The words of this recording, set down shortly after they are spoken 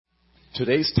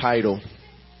Today's title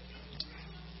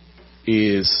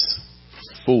is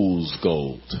Fool's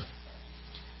Gold.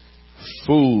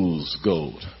 Fool's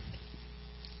Gold.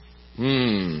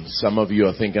 Some of you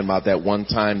are thinking about that one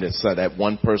time that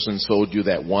one person sold you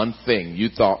that one thing you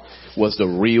thought was the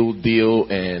real deal,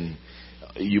 and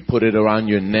you put it around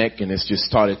your neck and it's just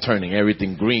started turning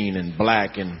everything green and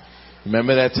black. And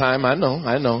remember that time? I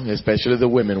know, especially the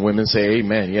women. Women say,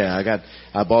 amen. Yeah,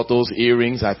 I bought those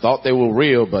earrings. I thought they were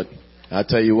real, but I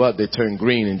tell you what, they turned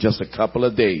green in just a couple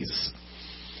of days.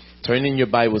 Turn in your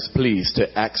Bibles, please,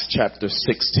 to Acts chapter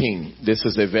 16. This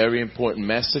is a very important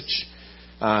message.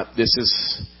 This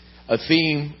is a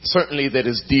theme, certainly, that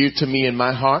is dear to me in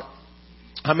my heart.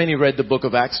 How many read the book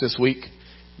of Acts this week?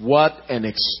 What an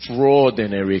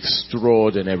extraordinary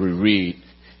read.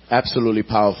 Absolutely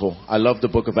powerful. I love the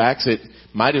book of Acts. It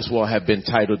might as well have been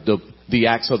titled the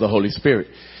Acts of the Holy Spirit.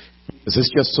 This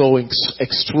is just so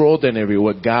extraordinary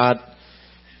what God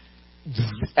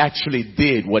actually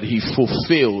did, what he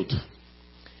fulfilled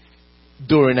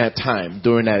during that time,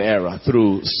 during that era,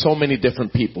 through so many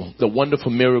different people. The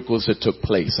wonderful miracles that took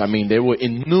place. I mean, there were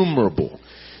innumerable,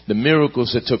 the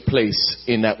miracles that took place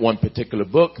in that one particular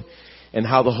book, and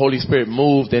how the Holy Spirit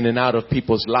moved in and out of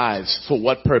people's lives. For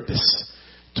what purpose?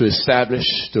 To establish,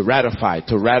 to ratify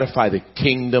the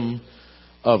kingdom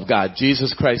of God.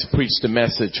 Jesus Christ preached the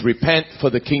message, repent, for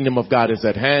the kingdom of God is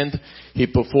at hand. He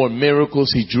performed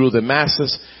miracles. He drew the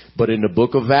masses. But in the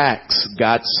book of Acts,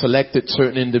 God selected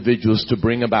certain individuals to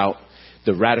bring about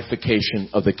the ratification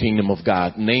of the kingdom of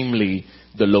God, namely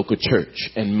the local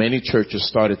church. And many churches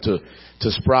started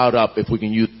to sprout up, if we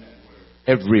can use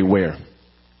everywhere.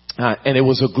 And it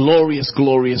was a glorious,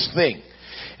 glorious thing.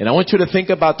 And I want you to think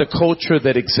about the culture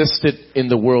that existed in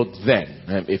the world then.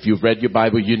 If you've read your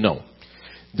Bible, you know.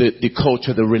 The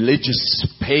culture, the religious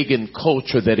pagan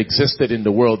culture that existed in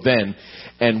the world then,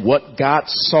 and what God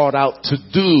sought out to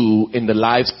do in the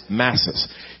lives of masses.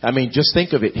 I mean, just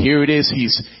think of it. Here it is.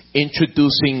 He's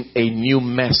introducing a new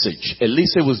message. At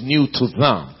least it was new to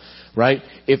them, right?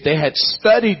 If they had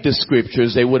studied the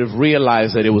scriptures, they would have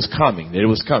realized that it was coming. It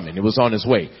was on its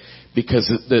way. Because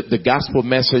the gospel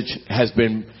message has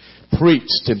been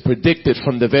preached and predicted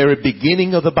from the very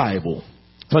beginning of the Bible.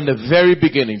 From the very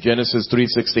beginning, Genesis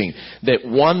 3:16, that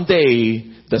one day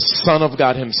the Son of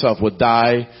God himself would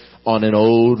die on an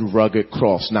old rugged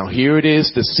cross. Now here it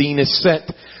is, the scene is set,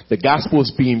 the gospel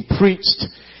is being preached,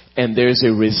 and there's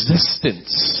a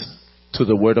resistance to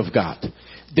the word of God.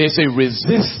 There's a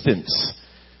resistance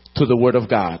to the word of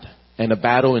God, and a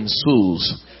battle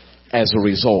ensues as a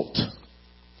result.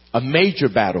 A major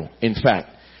battle, in fact,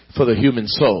 for the human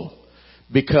soul.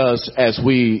 Because as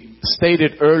we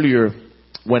stated earlier,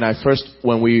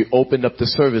 when we opened up the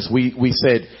service, we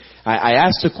said, I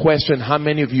asked the question, how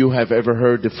many of you have ever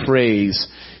heard the phrase,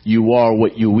 you are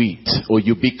what you eat, or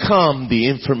you become the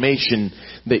information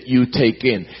that you take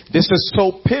in? This is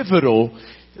so pivotal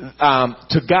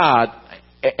to God,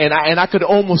 and I could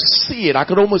almost see it. I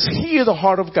could almost hear the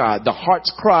heart of God, the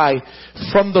heart's cry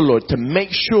from the Lord, to make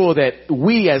sure that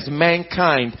we as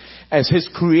mankind, as his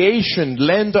creation,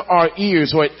 lend our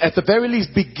ears, or at the very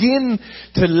least begin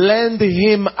to lend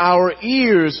him our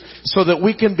ears, so that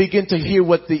we can begin to hear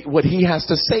what he has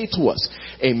to say to us.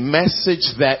 A message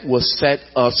that will set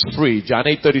us free. John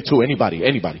 8:32.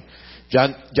 Anybody?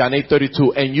 John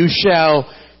 8:32. And you shall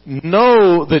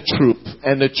know the truth,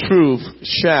 and the truth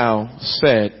shall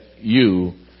set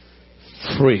you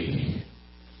free.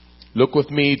 Look with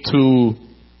me to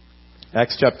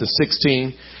Acts chapter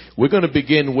 16. We're going to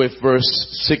begin with verse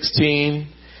 16,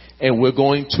 and we're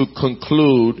going to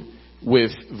conclude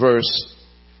with verse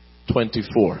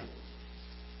 24.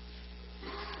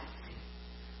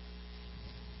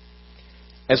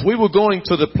 As we were going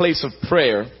to the place of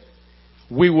prayer,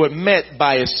 we were met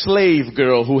by a slave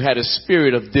girl who had a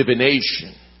spirit of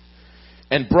divination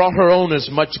and brought her owners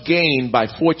much gain by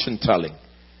fortune telling.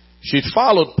 She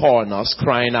followed Paul and us,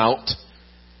 crying out,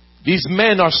 "These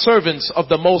men are servants of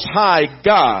the Most High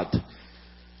God,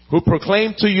 who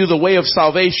proclaim to you the way of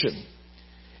salvation."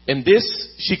 And this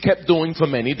she kept doing for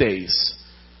many days.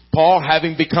 Paul,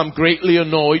 having become greatly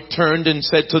annoyed, turned and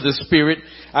said to the spirit,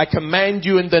 "I command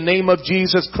you in the name of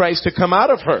Jesus Christ to come out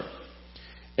of her."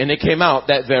 And it came out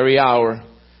that very hour.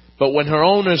 But when her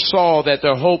owners saw that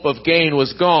their hope of gain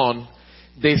was gone,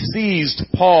 they seized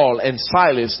Paul and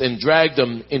Silas and dragged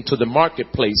them into the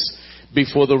marketplace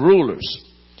before the rulers.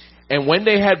 And when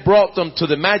they had brought them to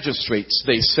the magistrates,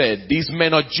 they said, "These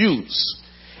men are Jews,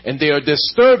 and they are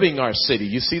disturbing our city."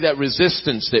 You see that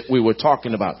resistance that we were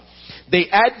talking about. "They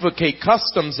advocate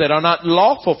customs that are not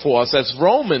lawful for us as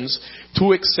Romans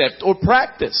to accept or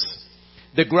practice.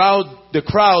 The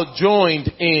crowd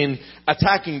joined in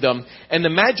attacking them, and the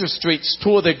magistrates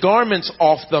tore their garments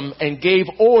off them and gave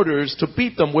orders to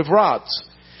beat them with rods.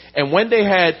 And when they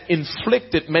had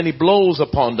inflicted many blows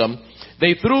upon them,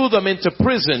 they threw them into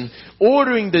prison,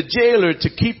 ordering the jailer to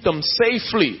keep them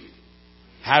safely.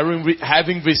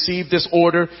 Having received this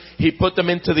order, he put them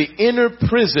into the inner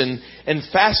prison and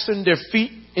fastened their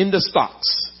feet in the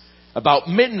stocks. About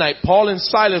midnight, Paul and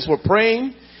Silas were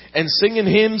praying and singing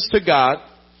hymns to God,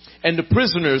 and the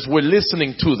prisoners were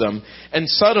listening to them. And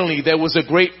suddenly there was a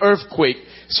great earthquake,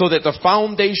 so that the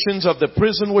foundations of the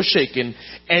prison were shaken,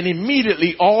 and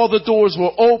immediately all the doors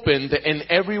were opened and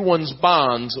everyone's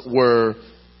bonds were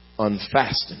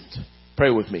unfastened. Pray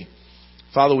with me.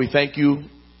 Father, we thank you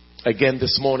again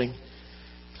this morning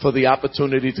for the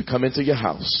opportunity to come into your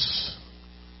house.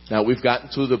 Now we've gotten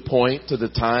to the point, to the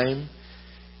time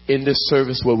in this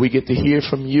service where we get to hear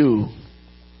from you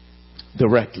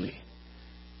directly.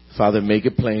 Father, make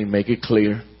it plain, make it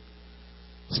clear.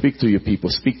 Speak to your people.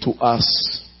 Speak to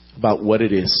us about what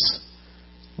it is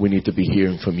we need to be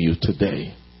hearing from you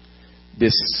today.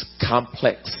 This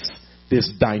complex,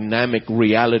 this dynamic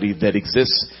reality that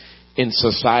exists in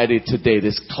society today,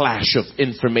 this clash of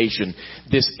information,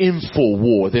 this info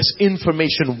war, this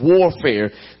information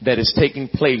warfare that is taking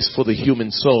place for the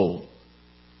human soul.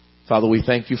 Father, we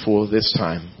thank you for this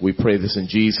time. We pray this in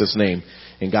Jesus' name.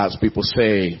 And God's people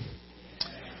say,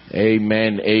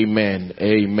 amen, amen,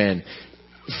 amen.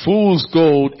 Fool's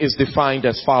gold is defined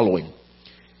as following: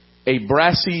 a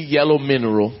brassy yellow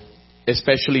mineral,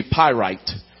 especially pyrite,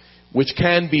 which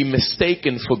can be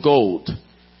mistaken for gold.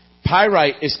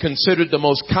 Pyrite is considered the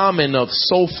most common of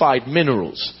sulfide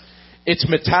minerals. Its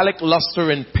metallic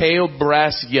luster and pale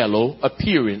brass yellow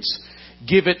appearance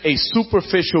give it a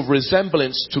superficial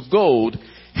resemblance to gold,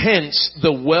 hence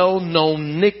the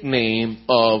well-known nickname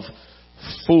of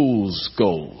fool's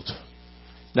gold.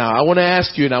 Now, I want to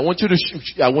ask you, and I want you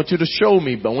to show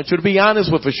me, but I want you to be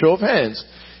honest with a show of hands.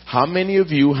 How many of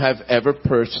you have ever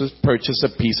purchased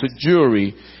a piece of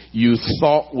jewelry you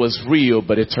thought was real,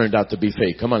 but it turned out to be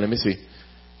fake? Come on, let me see.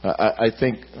 I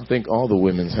think all the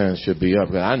women's hands should be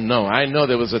up. I know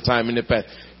there was a time in the past.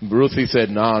 Ruthie said,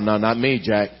 no, not me,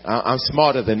 Jack. I'm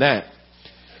smarter than that.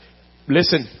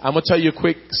 Listen, I'm going to tell you a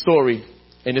quick story,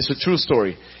 and it's a true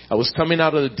story. I was coming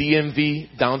out of the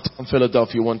DMV downtown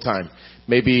Philadelphia one time.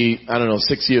 Maybe,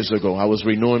 6 years ago. I was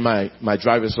renewing my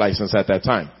driver's license at that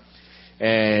time.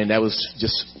 And that was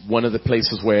just one of the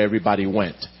places where everybody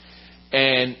went.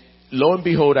 And lo and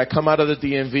behold, I come out of the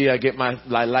DMV, I get my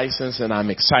license, and I'm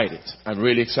excited. I'm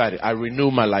really excited. I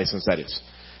renew my license, that is.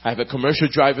 I have a commercial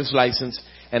driver's license,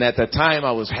 and at that time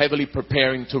I was heavily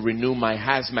preparing to renew my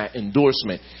hazmat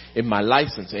endorsement in my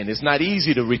license. And it's not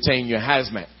easy to retain your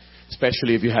hazmat,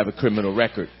 especially if you have a criminal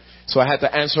record. So I had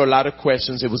to answer a lot of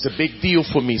questions. It was a big deal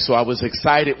for me, so I was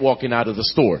excited walking out of the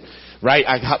store. Right?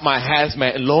 I got my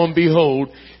hazmat, and lo and behold,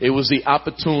 it was the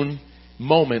opportune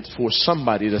moment for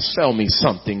somebody to sell me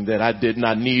something that I did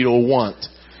not need or want.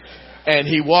 And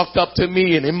he walked up to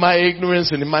me, and in my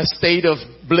ignorance and in my state of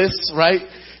bliss, right?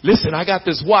 Listen, I got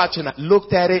this watch, and I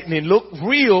looked at it, and it looked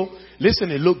real. Listen,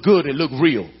 it looked good. It looked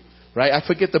real. Right? I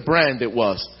forget the brand it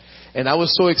was. And I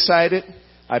was so excited.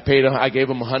 I gave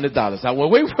him $100. I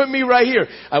went, wait for me right here.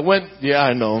 I went, yeah,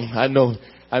 I know.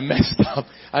 I messed up.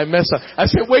 I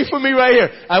said, wait for me right here.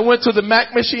 I went to the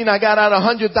Mac machine. I got out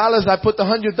 $100. I put the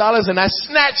 $100 and I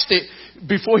snatched it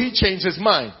before he changed his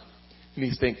mind. And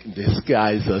he's thinking, this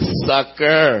guy's a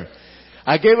sucker.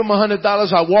 I gave him $100.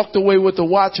 I walked away with the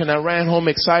watch and I ran home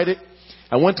excited.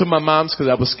 I went to my mom's because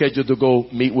I was scheduled to go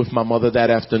meet with my mother that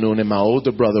afternoon, and my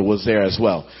older brother was there as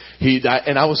well.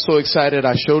 And I was so excited.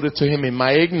 I showed it to him in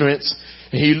my ignorance.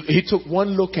 He took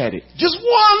one look at it. Just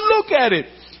one look at it.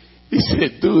 He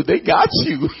said, dude, they got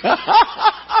you.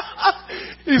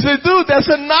 He said, dude, that's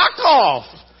a knockoff.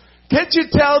 Can't you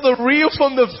tell the real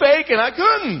from the fake? And I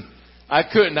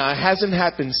couldn't. Now, it hasn't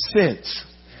happened since.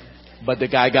 But the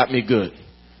guy got me good.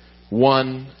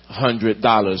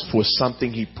 $100 for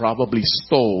something he probably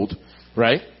stole,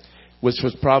 right? Which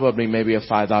was probably maybe a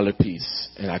 $5 piece.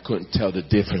 And I couldn't tell the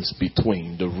difference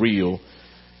between the real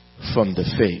from the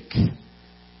fake.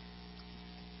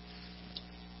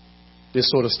 This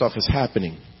sort of stuff is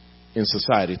happening in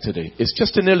society today. It's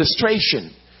just an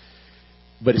illustration,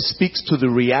 but it speaks to the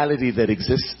reality that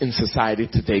exists in society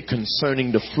today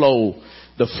concerning the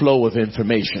flow of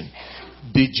information.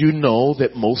 Did you know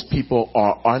that most people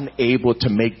are unable to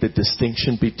make the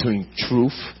distinction between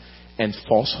truth and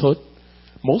falsehood?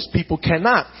 Most people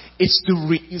cannot. It's the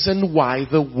reason why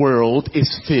the world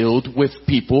is filled with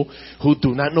people who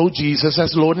do not know Jesus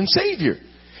as Lord and Savior.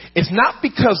 It's not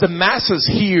because the masses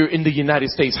here in the United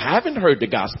States haven't heard the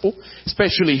gospel,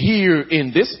 especially here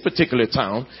in this particular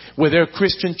town where there are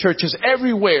Christian churches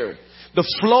everywhere. The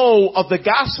flow of the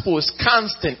gospel is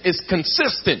constant, is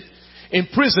consistent. In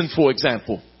prison, for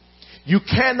example, you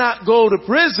cannot go to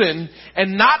prison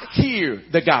and not hear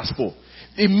the gospel.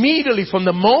 Immediately from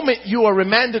the moment you are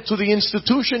remanded to the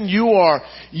institution, you are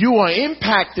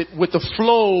impacted with the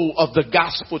flow of the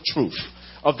gospel truth,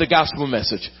 of the gospel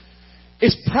message.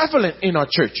 It's prevalent in our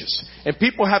churches, and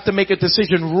people have to make a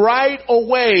decision right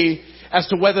away as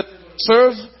to whether to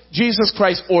serve Jesus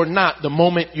Christ or not the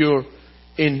moment you're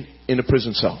in a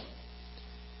prison cell.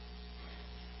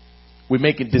 We're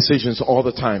making decisions all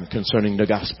the time concerning the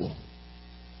gospel.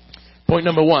 Point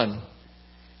number 1,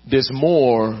 there's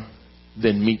more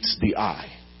than meets the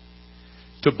eye.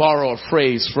 To borrow a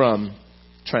phrase from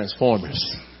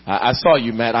Transformers. I saw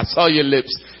you, Matt. I saw your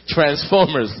lips.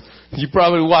 Transformers. You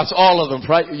probably watch all of them,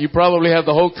 right? You probably have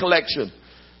the whole collection.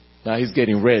 Now he's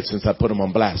getting red since I put him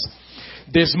on blast.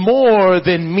 There's more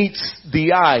than meets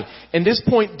the eye. And this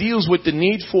point deals with the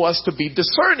need for us to be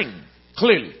discerning,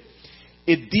 clearly.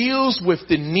 It deals with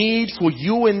the need for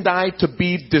you and I to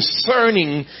be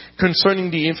discerning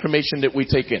concerning the information that we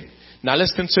take in. Now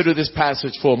let's consider this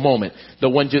passage for a moment, the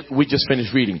one we just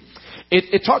finished reading.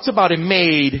 It talks about a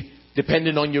maid,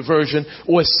 depending on your version,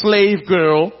 or a slave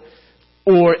girl,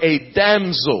 or a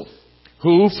damsel,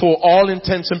 who for all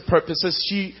intents and purposes,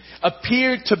 she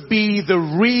appeared to be the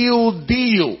real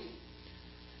deal.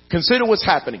 Consider what's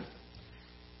happening.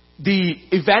 The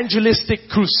evangelistic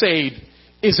crusade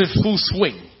is in full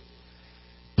swing.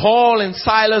 Paul and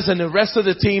Silas and the rest of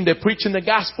the team, they're preaching the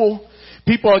gospel.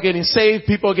 People are getting saved.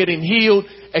 People are getting healed.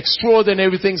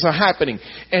 Extraordinary things are happening.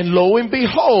 And lo and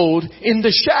behold, in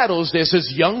the shadows, there's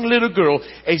this young little girl,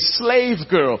 a slave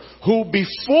girl, who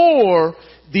before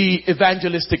the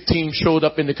evangelistic team showed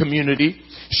up in the community,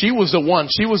 she was the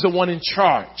one in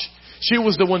charge. She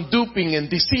was the one duping and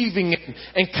deceiving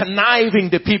and conniving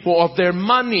the people of their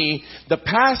money. The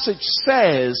passage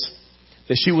says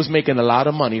that she was making a lot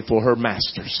of money for her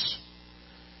masters.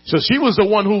 So she was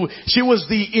she was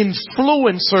the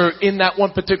influencer in that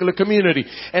one particular community.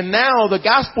 And now the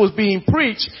gospel is being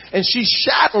preached and she's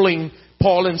shadowing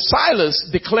Paul and Silas,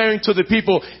 declaring to the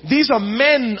people, these are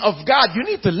men of God. You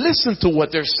need to listen to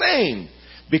what they're saying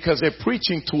because they're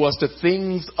preaching to us the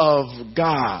things of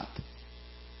God.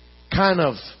 Kind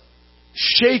of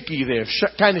shaky there,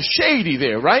 kind of shady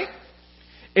there, right?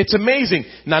 It's amazing.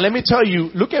 Now let me tell you,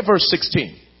 look at verse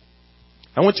 16.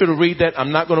 I want you to read that.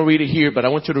 I'm not going to read it here, but I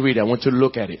want you to read it. I want you to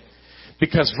look at it.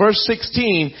 Because verse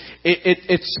 16,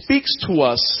 it speaks to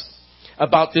us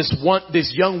about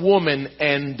this young woman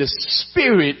and the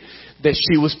spirit that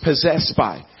she was possessed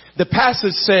by. The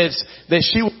passage says that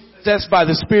she was possessed by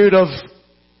the spirit of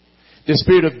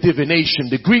divination.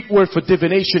 The Greek word for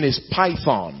divination is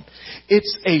python.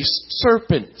 It's a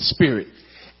serpent spirit.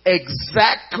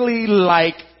 Exactly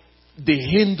like the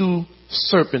Hindu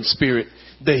serpent spirit.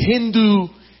 The Hindu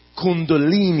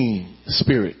Kundalini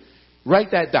spirit.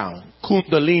 Write that down.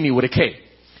 Kundalini with a K.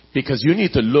 Because you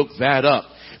need to look that up.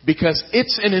 Because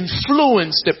it's an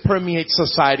influence that permeates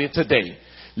society today.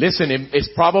 Listen, it's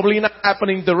probably not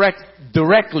happening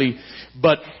directly,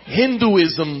 but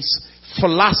Hinduism's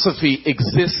philosophy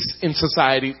exists in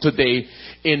society today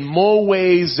in more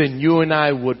ways than you and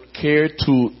I would care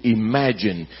to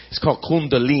imagine. It's called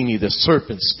Kundalini, the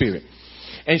serpent spirit.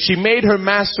 And she made her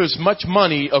masters much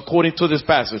money according to this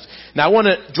passage. Now I want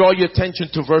to draw your attention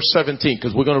to verse 17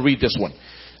 because we're going to read this one.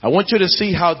 I want you to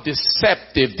see how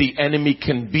deceptive the enemy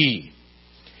can be.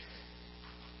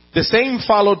 The same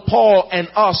followed Paul and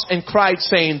us and cried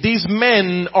saying, these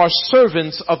men are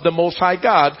servants of the Most High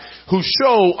God who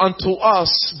show unto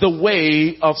us the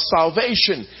way of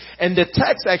salvation. And the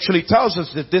text actually tells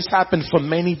us that this happened for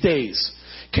many days.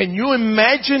 Can you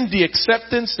imagine the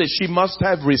acceptance that she must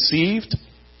have received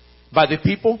by the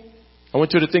people? I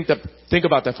want you to think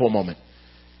about that for a moment.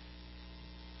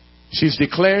 She's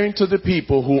declaring to the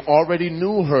people who already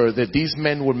knew her that these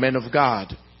men were men of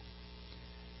God.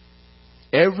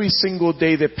 Every single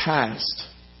day that passed,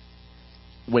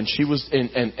 when she was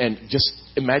and just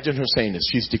imagine her saying this,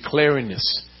 she's declaring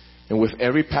this, and with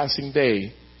every passing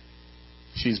day,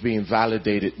 she's being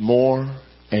validated more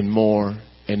and more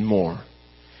and more.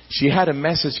 She had a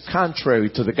message contrary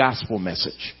to the gospel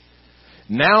message.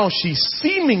 Now she's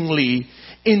seemingly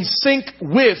in sync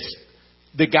with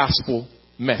the gospel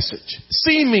message.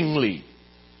 Seemingly.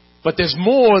 But there's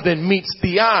more than meets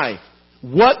the eye.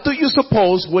 What do you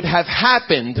suppose would have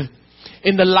happened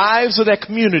in the lives of that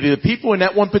community, the people in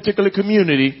that one particular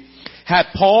community, had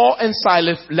Paul and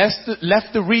Silas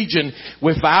left the region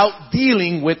without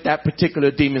dealing with that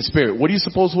particular demon spirit, what do you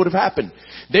suppose would have happened?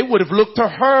 They would have looked to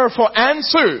her for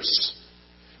answers.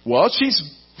 Well,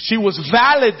 she was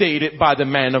validated by the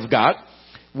man of God.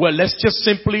 Well, let's just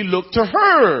simply look to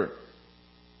her.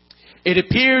 It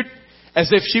appeared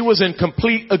as if she was in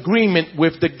complete agreement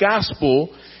with the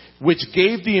gospel, which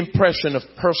gave the impression of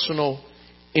personal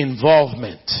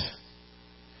involvement.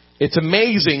 It's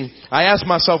amazing. I asked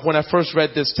myself when I first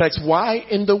read this text, why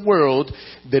in the world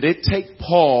did it take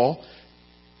Paul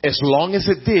as long as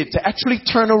it did to actually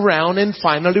turn around and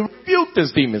finally rebuke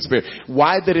this demon spirit?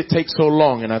 Why did it take so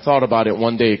long? And I thought about it.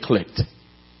 One day it clicked.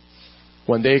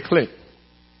 One day it clicked.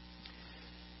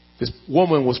 This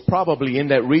woman was probably in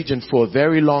that region for a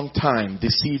very long time,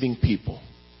 deceiving people.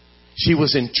 She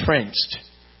was entrenched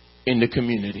in the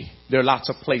community. There are lots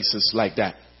of places like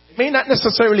that. It may not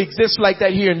necessarily exist like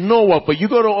that here in Norwalk, but you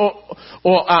go to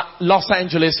Los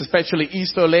Angeles, especially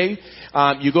East LA,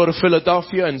 you go to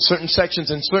Philadelphia and certain sections,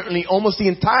 and certainly almost the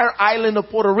entire island of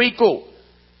Puerto Rico.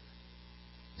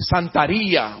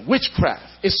 Santeria, witchcraft.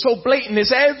 It's so blatant.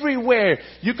 It's everywhere.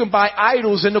 You can buy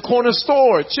idols in the corner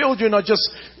store. Children are just,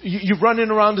 you're running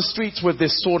around the streets with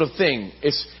this sort of thing.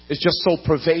 It's just so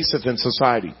pervasive in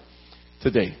society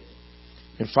today.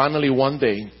 And finally, one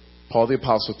day, Paul the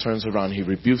Apostle turns around. He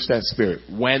rebukes that spirit.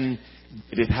 When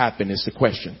did it happen is the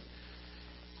question.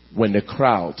 When the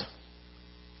crowd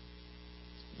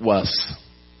was,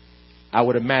 I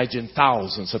would imagine,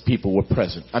 thousands of people were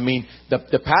present. I mean,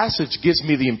 the passage gives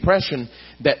me the impression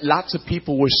that lots of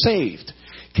people were saved.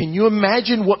 Can you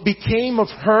imagine what became of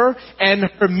her and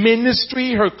her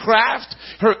ministry, her craft,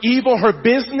 her evil, her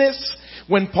business,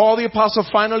 when Paul the Apostle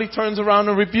finally turns around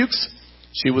and rebukes?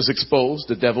 She was exposed.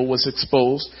 The devil was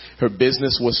exposed. Her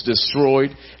business was destroyed,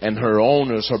 and her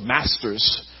owners, her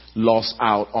masters, lost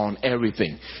out on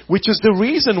everything, which is the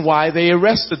reason why they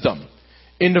arrested them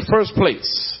in the first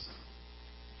place.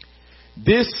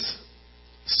 This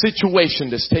situation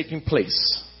that's taking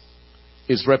place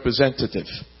is representative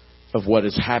of what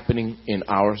is happening in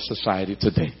our society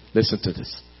today. Listen to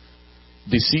this.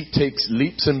 Deceit takes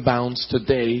leaps and bounds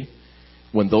today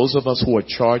when those of us who are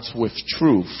charged with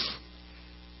truth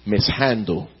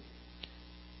mishandle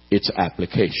its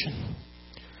application.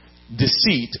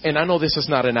 Deceit, and I know this is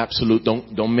not an absolute,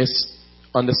 don't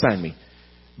misunderstand me,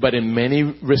 but in many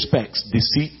respects,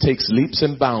 deceit takes leaps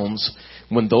and bounds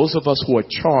when those of us who are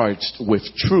charged with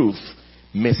truth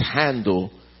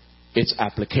mishandle its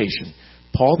application.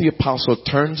 Paul the Apostle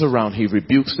turns around, he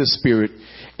rebukes the spirit,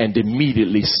 and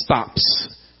immediately stops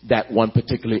that one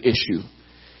particular issue.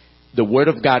 The word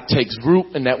of God takes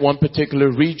root in that one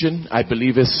particular region. I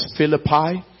believe it's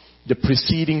Philippi. The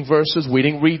preceding verses, we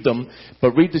didn't read them,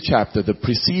 but read the chapter. The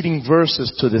preceding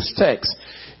verses to this text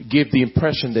give the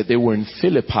impression that they were in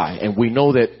Philippi. And we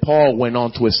know that Paul went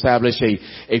on to establish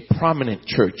a prominent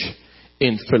church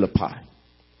in Philippi.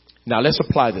 Now let's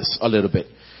apply this a little bit.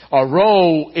 Our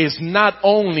role is not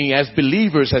only as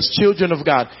believers, as children of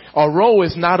God, our role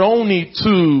is not only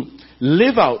to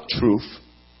live out truth,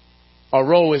 our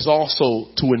role is also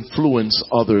to influence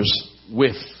others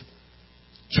with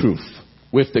truth,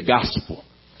 with the gospel.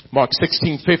 Mark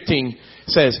 16:15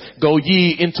 says, "Go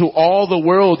ye into all the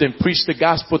world and preach the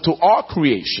gospel to all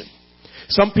creation."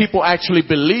 Some people actually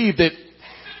believe that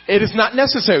it is not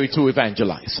necessary to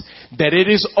evangelize, that it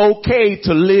is okay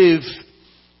to live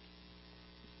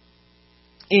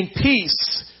in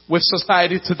peace with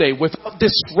society today, without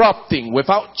disrupting,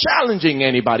 without challenging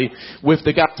anybody with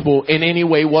the gospel in any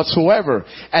way whatsoever,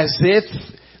 as if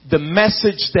the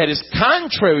message that is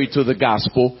contrary to the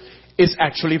gospel is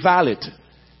actually valid.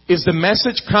 Is the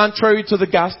message contrary to the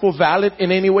gospel valid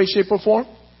in any way, shape, or form?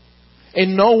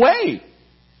 In no way.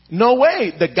 No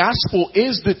way. The gospel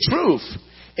is the truth.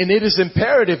 And it is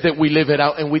imperative that we live it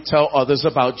out and we tell others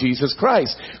about Jesus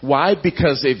Christ. Why?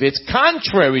 Because if it's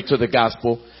contrary to the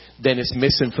gospel, then it's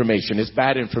misinformation. It's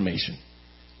bad information,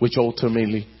 which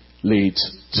ultimately leads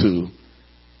to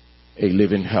a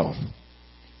living hell.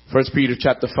 1 Peter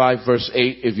chapter 5 verse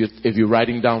 8, if you're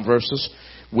writing down verses,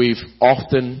 we've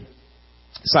often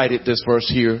cited this verse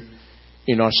here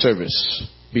in our service.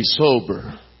 Be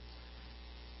sober.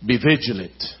 Be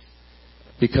vigilant.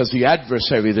 Because the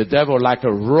adversary, the devil, like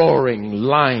a roaring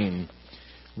lion,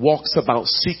 walks about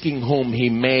seeking whom he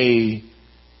may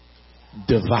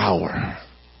devour.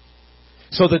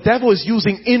 So the devil is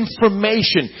using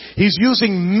information. He's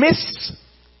using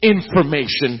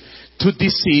misinformation to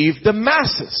deceive the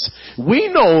masses. We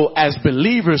know as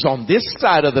believers on this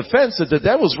side of the fence that the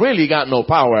devil's really got no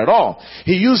power at all.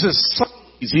 He uses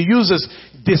subtleties. He uses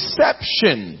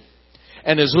deception.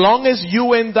 And as long as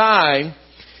you and I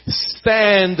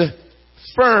stand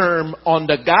firm on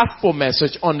the gospel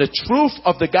message, on the truth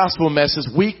of the gospel message,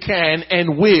 we can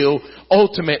and will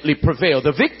ultimately prevail.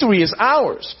 The victory is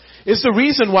ours. It's the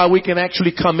reason why we can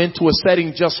actually come into a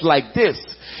setting just like this,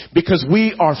 because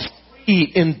we are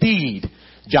free indeed.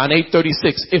 John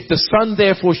 8:36. If the Son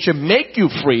therefore should make you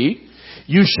free,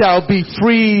 you shall be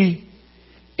free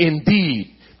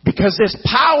indeed. Because there's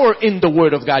power in the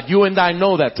Word of God. You and I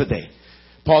know that today.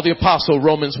 Paul the Apostle,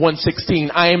 Romans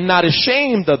 1:16, I am not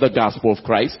ashamed of the gospel of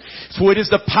Christ, for it is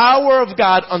the power of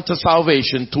God unto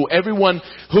salvation to everyone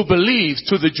who believes,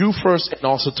 to the Jew first and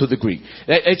also to the Greek.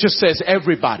 It just says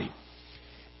everybody.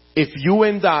 If you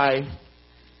and I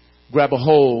grab a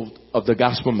hold of the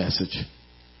gospel message,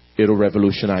 it'll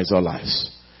revolutionize our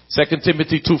lives. 2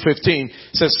 Timothy 2:15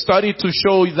 says, study to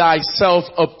show thyself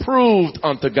approved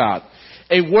unto God,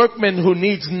 a workman who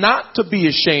needs not to be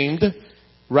ashamed,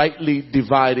 rightly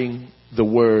dividing the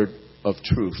word of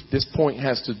truth. This point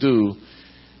has to do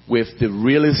with the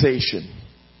realization.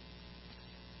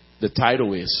 The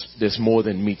title is, there's more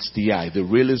than meets the eye. The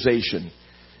realization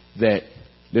that,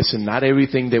 listen, not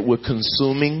everything that we're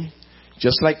consuming,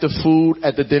 just like the food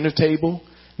at the dinner table,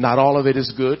 not all of it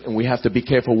is good, and we have to be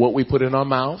careful what we put in our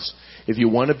mouths. If you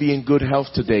want to be in good health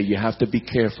today, you have to be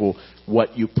careful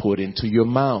what you put into your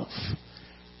mouth.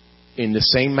 In the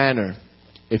same manner,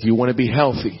 if you want to be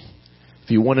healthy, if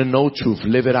you want to know truth,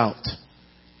 live it out.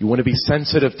 You want to be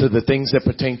sensitive to the things that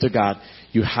pertain to God,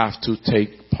 you have to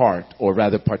take part, or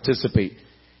rather participate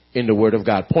in the Word of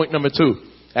God. Point number 2.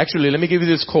 Actually, let me give you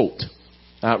this quote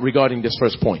regarding this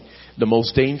first point. The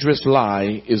most dangerous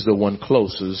lie is the one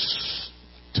closest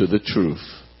to the truth.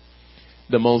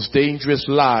 The most dangerous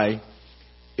lie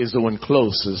is the one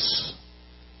closest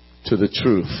to the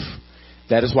truth.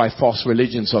 That is why false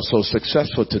religions are so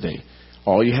successful today.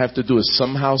 All you have to do is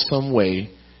somehow, some way,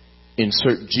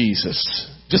 insert Jesus.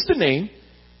 Just the name.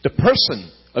 The person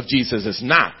of Jesus is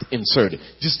not inserted.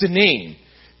 Just the name.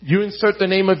 You insert the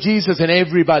name of Jesus and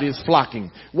everybody is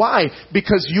flocking. Why?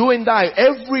 Because you and I,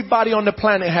 everybody on the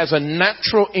planet has a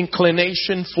natural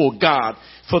inclination for God,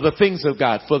 for the things of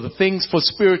God, for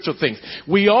spiritual things.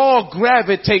 We all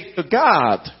gravitate to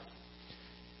God.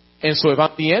 And so if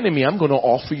I'm the enemy, I'm going to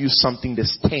offer you something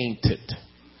that's tainted.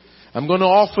 I'm going to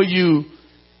offer you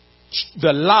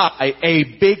the lie, a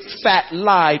big fat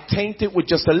lie tainted with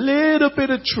just a little bit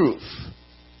of truth.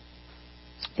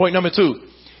 Point number 2,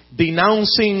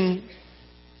 denouncing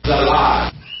the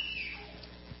lie.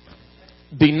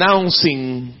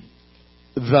 Denouncing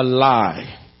the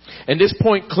lie. And this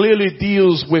point clearly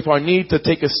deals with our need to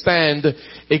take a stand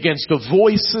against the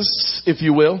voices, if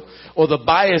you will, or the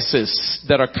biases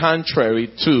that are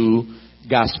contrary to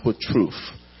gospel truth.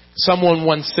 Someone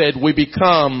once said, we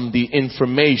become the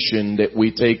information that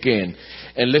we take in.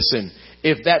 And listen,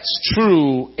 if that's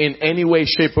true in any way,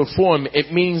 shape, or form,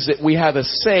 it means that we have a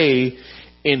say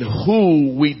in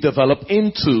who we develop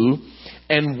into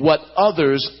and what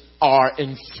others are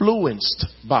influenced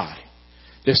by.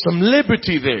 There's some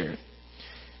liberty there.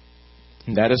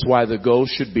 And that is why the goal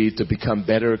should be to become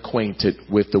better acquainted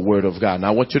with the Word of God. Now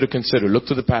I want you to consider, look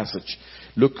to the passage.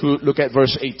 Look at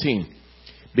verse 18.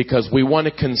 Because we want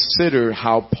to consider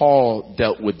how Paul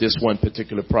dealt with this one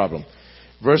particular problem.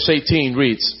 Verse 18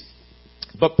 reads,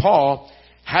 but Paul,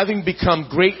 having become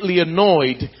greatly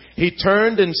annoyed, he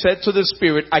turned and said to the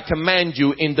Spirit, I command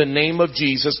you in the name of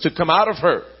Jesus to come out of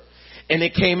her. And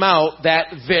it came out that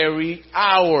very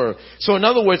hour. So in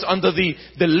other words, under the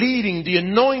leading, the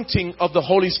anointing of the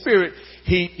Holy Spirit,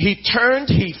 he turned,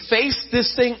 he faced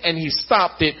this thing, and he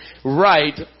stopped it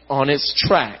right on its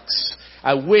tracks.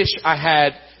 I wish I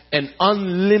had an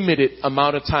unlimited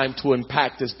amount of time to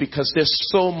unpack this because there's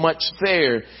so much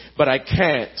there, but I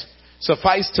can't.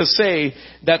 Suffice to say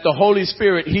that the Holy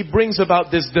Spirit, He brings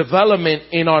about this development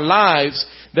in our lives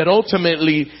that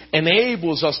ultimately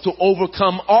enables us to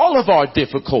overcome all of our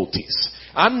difficulties.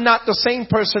 I'm not the same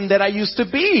person that I used to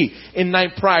be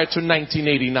prior to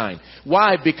 1989.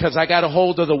 Why? Because I got a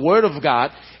hold of the Word of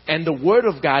God, and the Word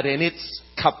of God in its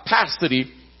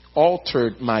capacity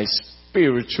altered my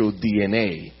spiritual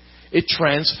DNA. It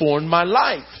transformed my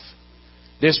life.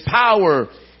 There's power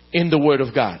in the Word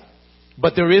of God.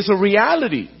 But there is a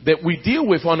reality that we deal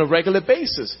with on a regular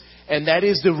basis, and that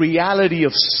is the reality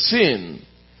of sin.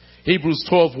 Hebrews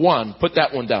 12:1, put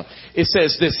that one down. It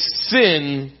says this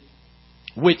sin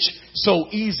which so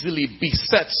easily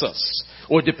besets us.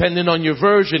 Or depending on your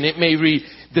version, it may read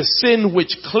the sin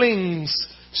which clings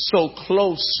so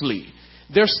closely.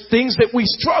 There's things that we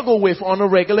struggle with on a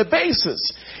regular basis.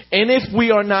 And if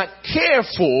we are not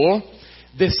careful,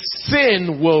 this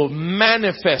sin will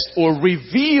manifest or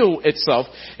reveal itself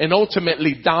and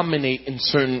ultimately dominate in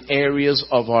certain areas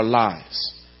of our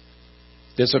lives.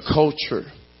 There's a culture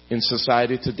in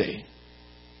society today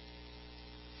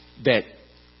that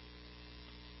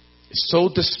is so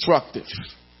destructive.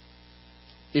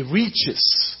 It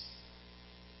reaches.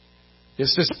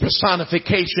 There's this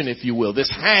personification, if you will, this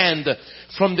hand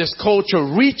from this culture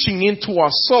reaching into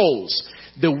our souls,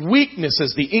 the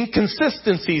weaknesses, the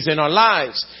inconsistencies in our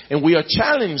lives, and we are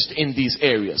challenged in these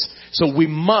areas. So we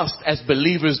must, as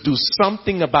believers, do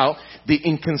something about the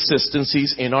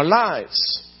inconsistencies in our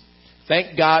lives.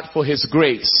 Thank God for His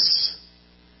grace.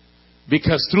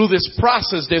 Because through this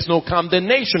process, there's no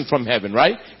condemnation from heaven,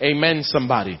 right? Amen,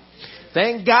 somebody.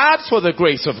 Thank God for the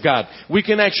grace of God. We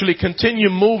can actually continue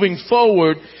moving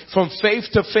forward from faith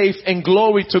to faith and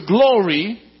glory to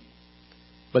glory.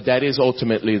 But that is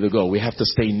ultimately the goal. We have to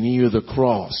stay near the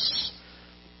cross.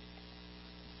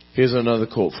 Here's another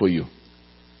quote for you.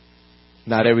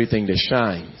 Not everything that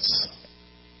shines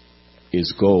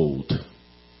is gold.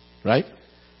 Right?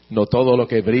 No todo lo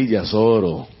que brilla es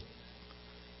oro.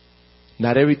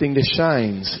 Not everything that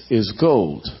shines is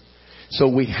gold. So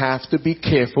we have to be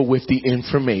careful with the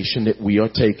information that we are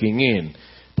taking in.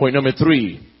 Point number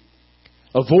 3.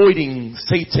 Avoiding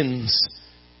Satan's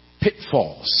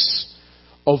pitfalls.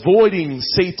 Avoiding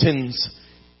Satan's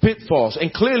pitfalls.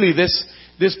 And clearly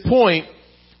this point,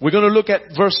 we're going to look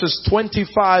at verses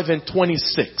 25 and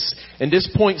 26. And this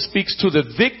point speaks to the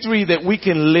victory that we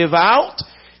can live out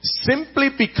simply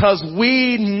because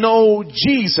we know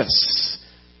Jesus.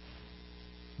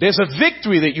 There's a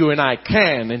victory that you and I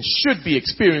can and should be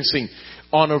experiencing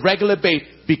on a regular basis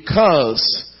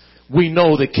because we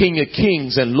know the King of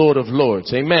Kings and Lord of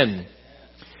Lords. Amen.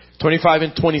 25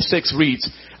 and 26 reads,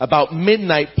 about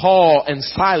midnight, Paul and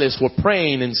Silas were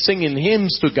praying and singing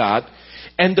hymns to God,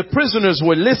 and the prisoners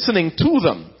were listening to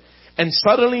them. And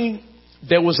suddenly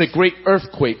there was a great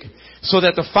earthquake, so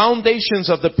that the foundations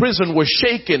of the prison were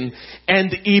shaken,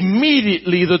 and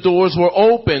immediately the doors were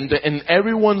opened and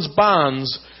everyone's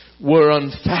bonds were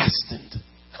unfastened.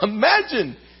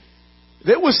 Imagine,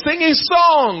 they were singing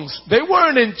songs. They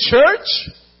weren't in church.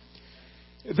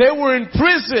 They were in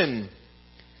prison.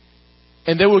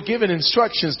 And they were given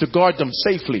instructions to guard them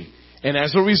safely. And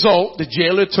as a result, the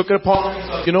jailer took it upon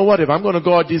himself. You know what? If I'm going to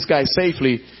guard these guys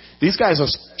safely, these guys are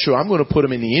sure I'm going to put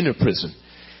them in the inner prison.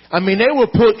 I mean, they were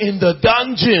put in the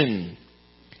dungeon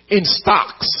in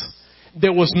stocks.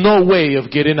 There was no way of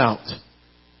getting out.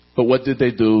 But what did they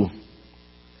do?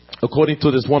 According to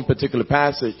this one particular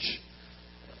passage,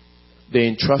 they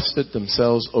entrusted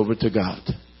themselves over to God.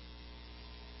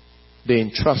 They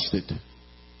entrusted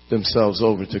themselves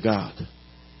over to God.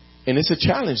 And it's a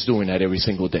challenge doing that every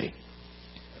single day.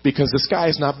 Because the sky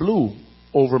is not blue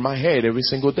over my head every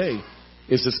single day.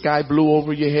 Is the sky blue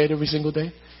over your head every single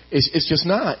day? It's just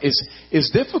not.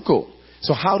 It's difficult.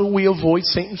 So how do we avoid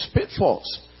Satan's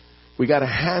pitfalls? We got to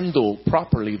handle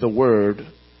properly the word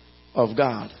of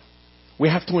God. We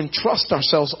have to entrust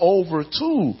ourselves over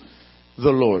to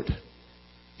the Lord.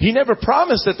 He never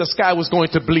promised that the sky was going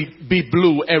to be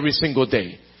blue every single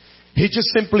day. He just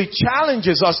simply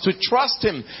challenges us to trust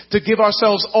Him, to give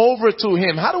ourselves over to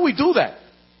Him. How do we do that?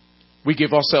 We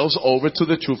give ourselves over to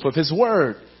the truth of His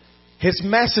word. His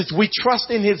message. We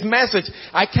trust in His message.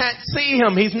 I can't see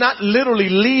Him. He's not literally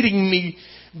leading me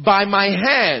by my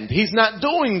hand. He's not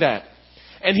doing that.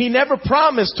 And He never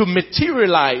promised to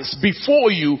materialize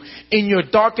before you in your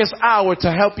darkest hour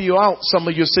to help you out some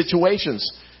of your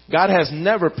situations. God has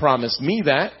never promised me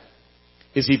that.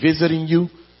 Is He visiting you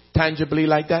tangibly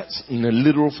like that in a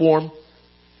literal form?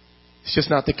 It's just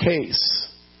not the case.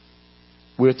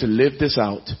 We're to live this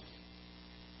out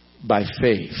by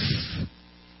faith.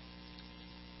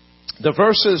 The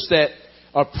verses that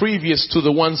are previous to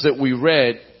the ones that we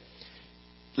read,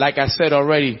 like I said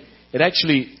already, it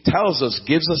actually tells us,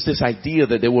 gives us this idea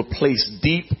that they were placed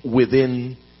deep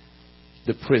within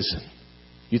the prison.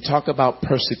 You talk about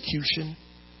persecution.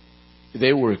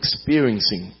 They were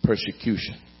experiencing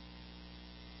persecution.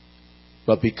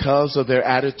 But because of their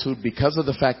attitude, because of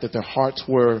the fact that their hearts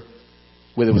were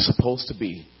where they were supposed to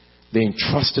be, they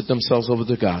entrusted themselves over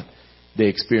to God. They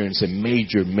experienced a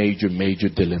major, major, major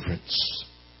deliverance.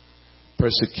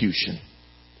 Persecution.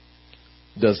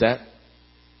 Does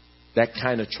that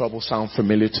kind of trouble sound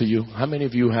familiar to you? How many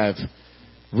of you have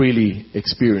really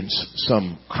experienced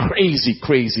some crazy,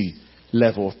 crazy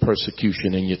level of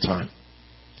persecution in your time?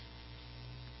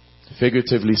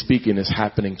 Figuratively speaking, it's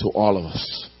happening to all of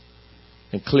us.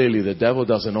 And clearly the devil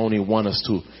doesn't only want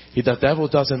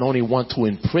to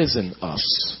imprison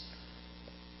us.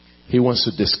 He wants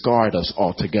to discard us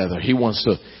altogether. He wants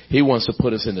to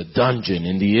put us in a dungeon,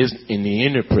 in the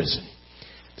inner prison.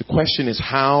 The question is,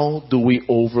 how do we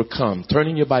overcome? Turn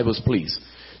in your Bibles, please,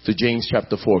 to James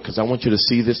chapter 4, because I want you to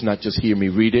see this, not just hear me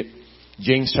read it.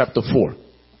 James chapter 4.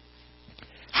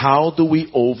 How do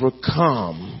we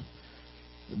overcome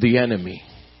the enemy?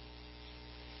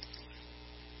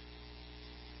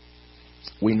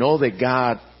 We know that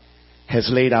God has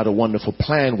laid out a wonderful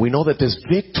plan. We know that there's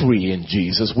victory in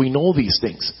Jesus. We know these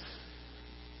things.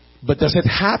 But does it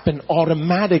happen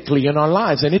automatically in our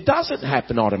lives? And it doesn't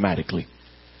happen automatically.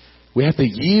 We have to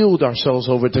yield ourselves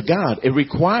over to God. It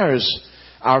requires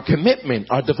our commitment,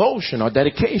 our devotion, our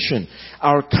dedication,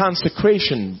 our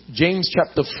consecration. James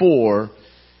chapter 4.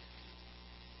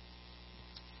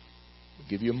 I'll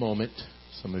give you a moment.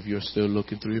 Some of you are still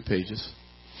looking through your pages.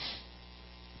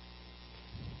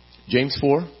 James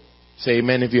 4. Say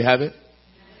amen if you have it.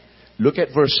 Look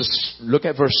at verse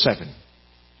 7.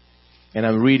 And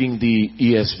I'm reading the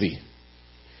ESV.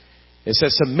 It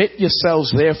says, submit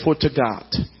yourselves therefore to God.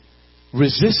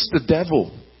 Resist the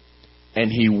devil, and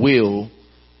he will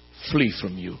flee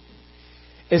from you.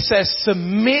 It says,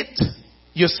 submit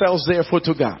yourselves therefore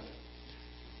to God.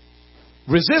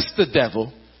 Resist the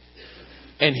devil,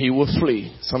 and he will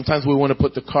flee. Sometimes we want to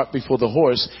put the cart before the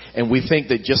horse, and we think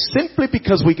that just simply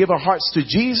because we give our hearts to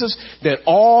Jesus, that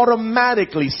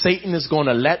automatically Satan is going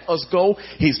to let us go.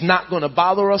 He's not going to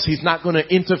bother us. He's not going to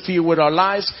interfere with our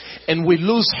lives. And we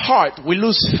lose heart. We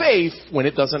lose faith when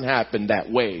it doesn't happen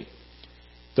that way.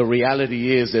 The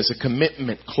reality is there's a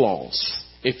commitment clause,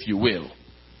 if you will.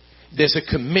 There's a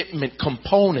commitment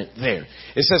component there.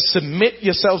 It says, submit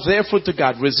yourselves therefore to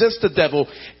God. Resist the devil,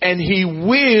 and he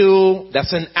will,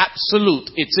 that's an absolute.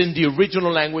 It's in the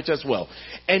original language as well.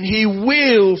 And he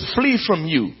will flee from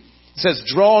you. It says,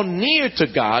 draw near to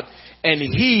God, and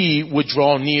he would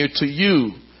draw near to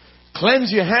you.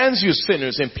 Cleanse your hands, you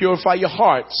sinners, and purify your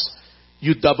hearts,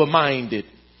 you double-minded.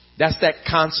 That's that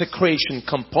consecration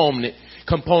component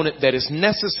that is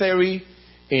necessary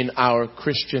in our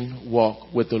Christian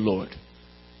walk with the Lord.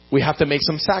 We have to make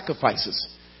some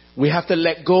sacrifices. We have to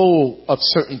let go of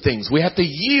certain things. We have to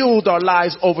yield our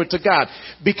lives over to God.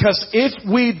 Because if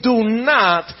we do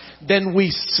not, then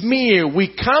we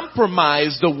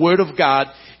compromise the Word of God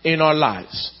in our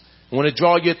lives. I want to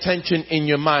draw your attention in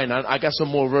your mind. I got some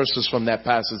more verses from that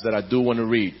passage that I do want to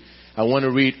read. I want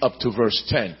to read up to verse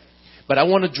 10. But I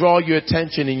want to draw your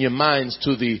attention in your minds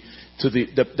to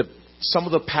some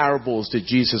of the parables that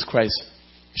Jesus Christ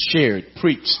shared,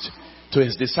 preached to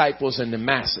his disciples and the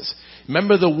masses.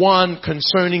 Remember the one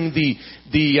concerning the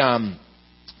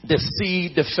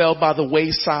seed that fell by the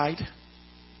wayside?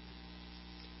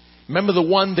 Remember the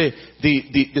one, the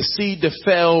seed that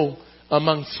fell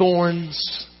among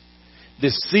thorns? The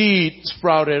seed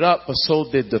sprouted up, but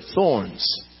so did the thorns.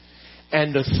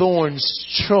 And the thorns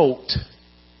choked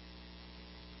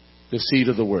the seed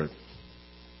of the word.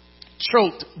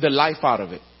 Choked the life out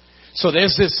of it. So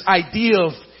there's this idea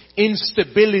of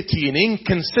instability and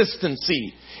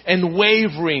inconsistency and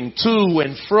wavering to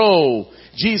and fro.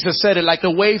 Jesus said it like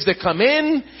the waves that come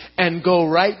in and go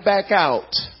right back out.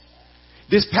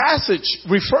 This passage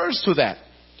refers to that.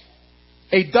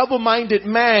 A double-minded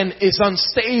man is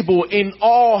unstable in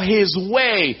all his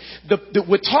way.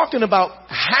 We're talking about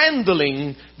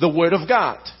handling the Word of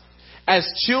God. As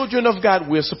children of God,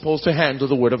 we're supposed to handle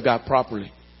the Word of God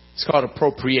properly. It's called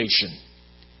appropriation.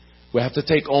 We have to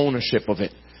take ownership of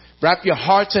it. Wrap your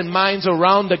hearts and minds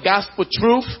around the gospel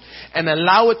truth and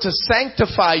allow it to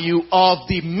sanctify you of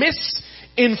the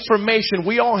misinformation.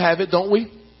 We all have it, don't we?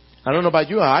 I don't know about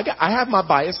you. I have my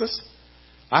biases.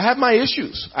 I have my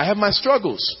issues. I have my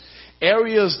struggles.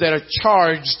 Areas that are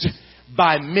charged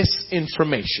by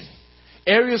misinformation.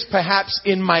 Areas perhaps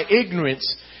in my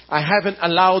ignorance I haven't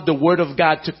allowed the Word of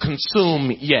God to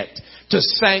consume yet, to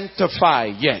sanctify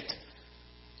yet.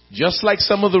 Just like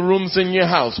some of the rooms in your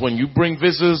house, when you bring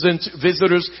visitors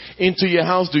into your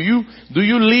house, do you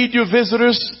lead your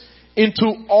visitors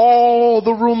into all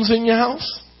the rooms in your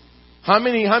house? How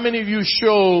many of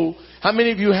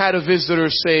you had a visitor,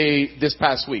 say, this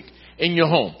past week in your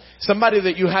home? Somebody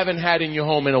that you haven't had in your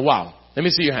home in a while. Let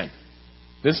me see your hand.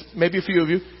 This maybe a few of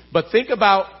you. But think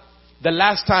about the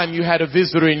last time you had a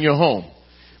visitor in your home.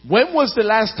 When was the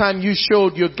last time you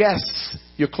showed your guests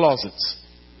your closets?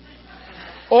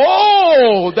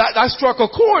 Oh, that struck a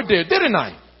chord there, didn't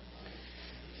I?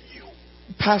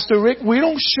 Pastor Rick, we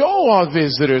don't show our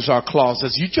visitors our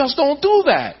closets. You just don't do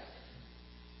that.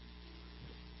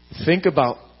 Think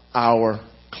about our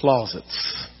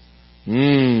closets.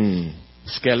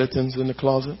 Skeletons in the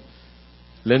closet.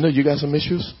 Linda, you got some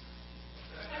issues?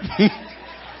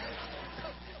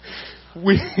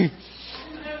 We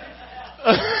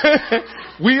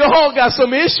we all got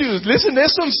some issues. Listen,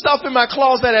 there's some stuff in my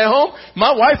closet at home.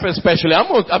 My wife especially.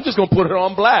 I'm just gonna put her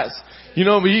on blast. You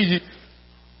know,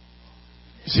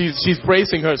 she's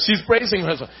bracing her. She's bracing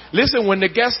herself. Listen, when the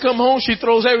guests come home, she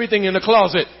throws everything in the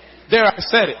closet. There, I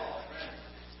said it.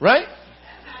 Right?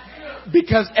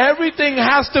 Because everything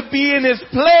has to be in its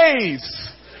place.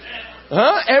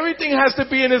 Huh? Everything has to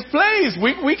be in its place.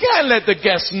 We can't let the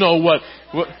guests know what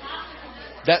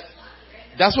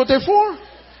that's what they're for.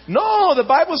 No, the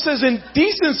Bible says in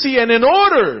decency and in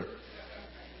order.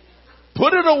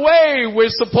 Put it away where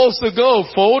it's supposed to go.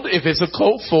 Fold, if it's a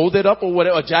coat, fold it up or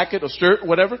whatever, a jacket or shirt,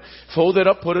 whatever. Fold it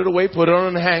up, put it away, put it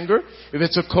on a hanger. If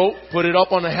it's a coat, put it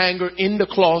up on a hanger in the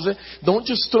closet. Don't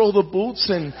just throw the boots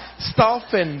and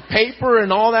stuff and paper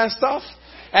and all that stuff.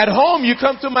 At home, you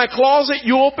come to my closet,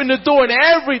 you open the door and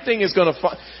everything is going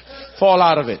to fall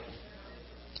out of it.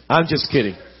 I'm just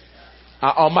kidding.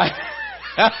 All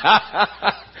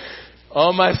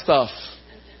my stuff.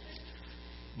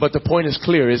 But the point is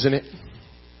clear, isn't it?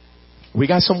 We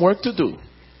got some work to do.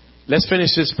 Let's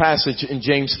finish this passage in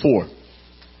James 4.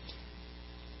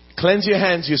 Cleanse your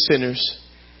hands, you sinners,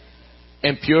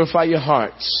 and purify your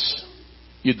hearts,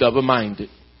 you double-minded.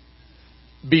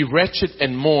 Be wretched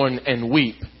and mourn and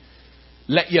weep.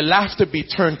 Let your laughter be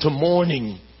turned to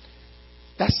mourning.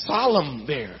 That's solemn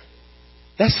there.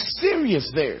 That's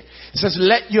serious there. It says,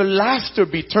 let your laughter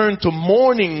be turned to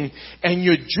mourning and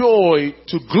your joy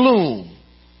to gloom.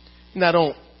 Now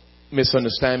don't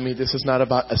misunderstand me. This is not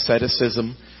about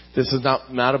asceticism. This is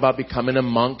not about becoming a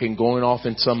monk and going off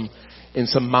in some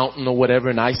mountain or whatever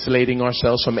and isolating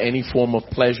ourselves from any form of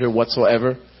pleasure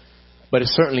whatsoever. But it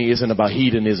certainly isn't about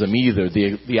hedonism either,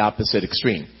 the opposite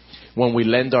extreme. When we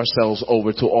lend ourselves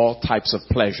over to all types of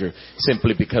pleasure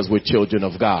simply because we're children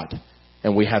of God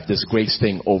and we have this grace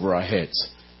thing over our heads.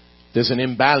 There's an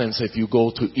imbalance if you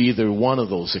go to either one of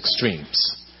those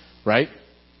extremes, right?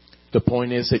 The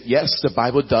point is that yes, the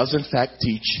Bible does in fact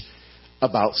teach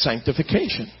about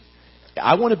sanctification.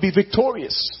 I want to be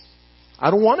victorious.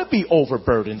 I don't want to be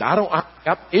overburdened. I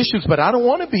have issues, but I don't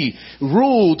want to be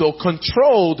ruled or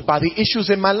controlled by the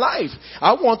issues in my life.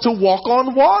 I want to walk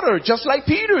on water just like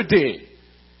Peter did.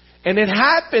 And it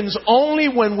happens only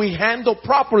when we handle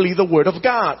properly the Word of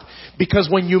God. Because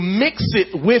when you mix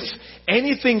it with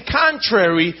anything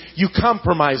contrary, you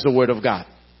compromise the Word of God.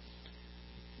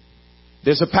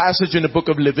 There's a passage in the book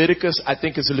of Leviticus. I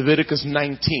think it's Leviticus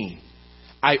 19.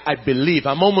 I believe,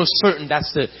 I'm almost certain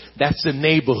that's the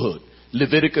neighborhood.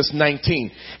 Leviticus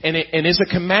 19. And it's a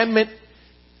commandment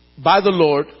by the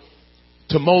Lord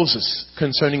to Moses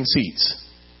concerning seeds.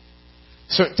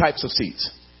 Certain types of seeds.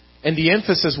 And the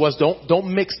emphasis was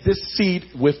don't mix this seed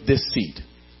with this seed.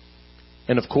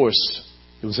 And of course,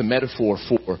 it was a metaphor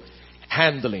for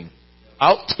handling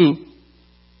out to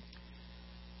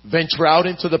venture out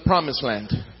into the promised land.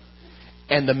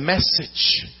 And the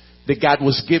message that God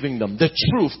was giving them, the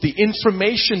truth, the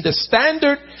information, the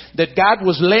standard that God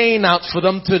was laying out for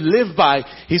them to live by.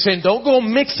 He's saying, don't go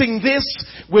mixing this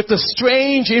with the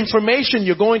strange information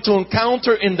you're going to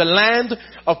encounter in the land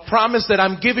of promise that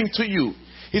I'm giving to you.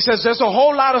 He says, there's a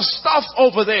whole lot of stuff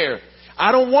over there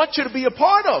I don't want you to be a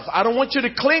part of. I don't want you to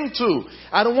cling to.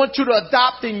 I don't want you to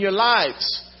adopt in your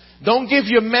lives. Don't give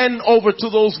your men over to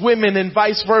those women and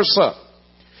vice versa.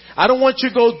 I don't want you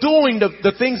to go doing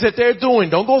the things that they're doing.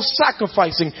 Don't go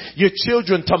sacrificing your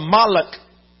children to Moloch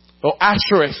or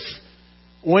Ashereth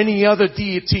or any other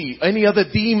deity, any other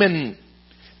demon.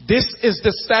 This is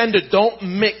the standard. Don't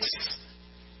mix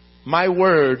my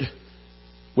word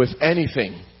with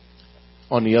anything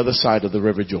on the other side of the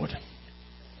River Jordan.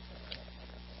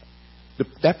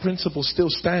 That principle still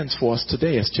stands for us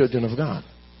today as children of God.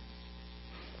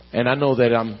 And I know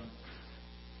that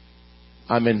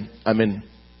I'm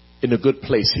in a good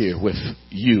place here with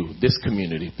you, this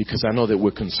community, because I know that we're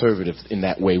conservative in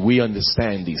that way. We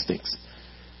understand these things.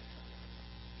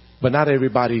 But not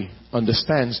everybody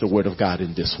understands the Word of God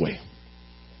in this way.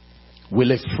 We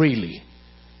live freely,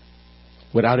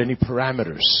 without any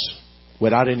parameters,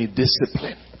 without any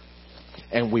discipline.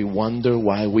 And we wonder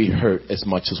why we hurt as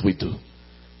much as we do.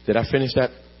 Did I finish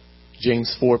that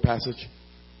James 4 passage?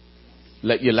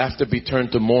 Let your laughter be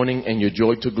turned to mourning and your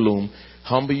joy to gloom.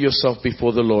 Humble yourself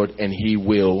before the Lord and He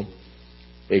will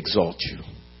exalt you.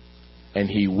 And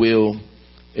He will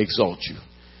exalt you.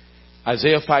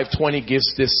 Isaiah 5:20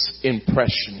 gives this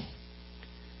impression.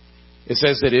 It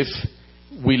says that if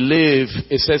we live,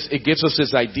 it gives us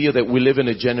this idea that we live in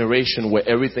a generation where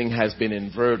everything has been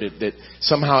inverted, that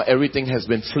somehow everything has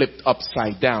been flipped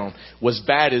upside down. What's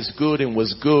bad is good and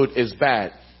what's good is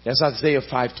bad. That's Isaiah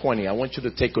 5:20. I want you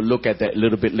to take a look at that a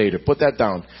little bit later. Put that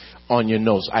down on your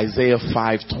notes. Isaiah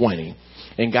 5:20.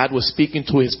 And God was speaking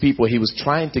to his people. He was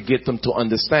trying to get them to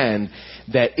understand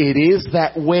that it is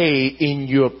that way in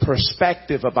your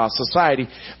perspective about society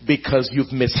because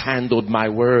you've mishandled my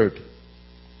word.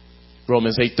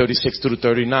 Romans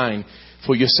 8:36-39.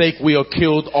 For your sake we are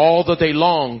killed all the day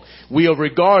long. We are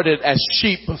regarded as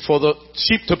sheep for the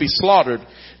sheep to be slaughtered.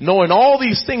 Knowing all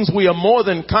these things, we are more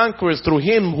than conquerors through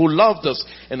him who loved us.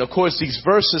 And of course, these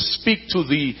verses speak to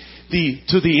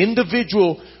the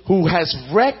individual who has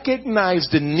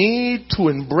recognized the need to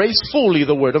embrace fully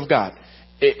the word of God.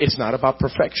 It's not about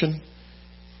perfection.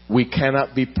 We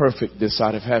cannot be perfect this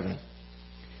side of heaven.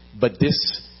 But this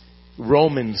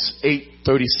Romans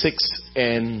 8:36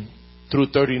 and through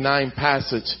 39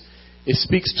 passage, it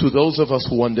speaks to those of us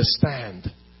who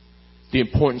understand the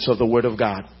importance of the word of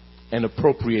God and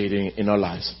appropriating it in our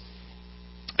lives.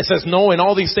 It says, no, in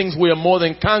all these things we are more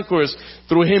than conquerors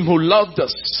through him who loved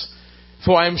us.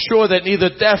 For I am sure that neither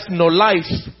death nor life,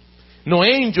 nor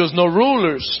angels, nor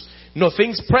rulers, nor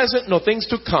things present, nor things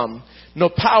to come, nor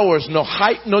powers, nor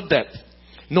height, nor depth,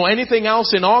 nor anything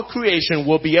else in all creation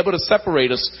will be able to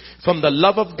separate us from the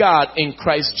love of God in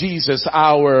Christ Jesus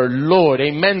our Lord.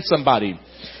 Amen, somebody.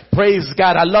 Praise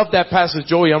God. I love that passage.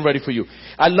 Joey, I'm ready for you.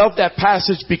 I love that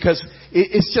passage because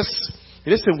it's just,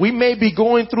 listen, we may be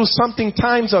going through something.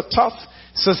 Times are tough.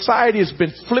 Society has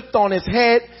been flipped on its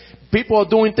head. People are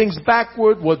doing things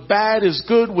backward. What bad is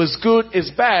good, what's good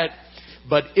is bad.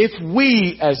 But if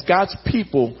we as God's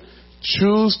people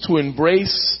choose to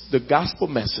embrace the gospel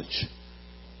message,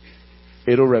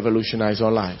 it'll revolutionize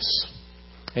our lives.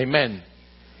 Amen.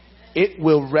 It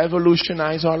will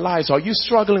revolutionize our lives. Are you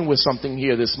struggling with something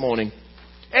here this morning?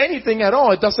 Anything at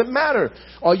all. It doesn't matter.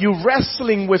 Are you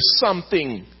wrestling with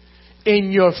something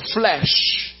in your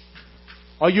flesh?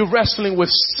 Are you wrestling with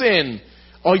sin?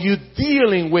 Are you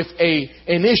dealing with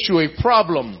an issue, a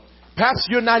problem? Perhaps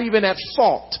you're not even at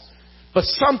fault, but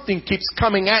something keeps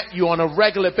coming at you on a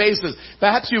regular basis.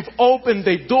 Perhaps you've opened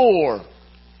a door.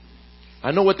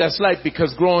 I know what that's like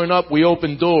because growing up, we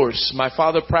opened doors. My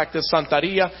father practiced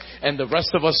Santeria and the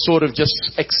rest of us sort of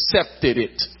just accepted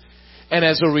it. And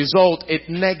as a result, it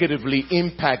negatively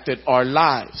impacted our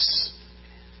lives.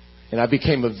 And I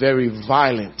became a very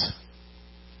violent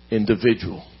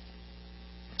individual.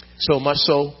 So much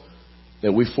so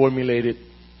that we formulated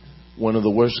one of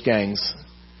the worst gangs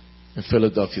in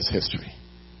Philadelphia's history.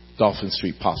 Dolphin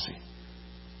Street Posse.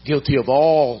 Guilty of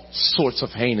all sorts of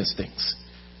heinous things.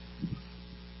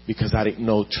 Because I didn't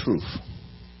know truth.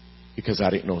 Because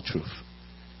I didn't know truth.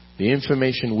 The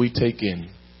information we take in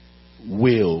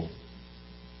will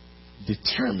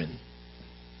determine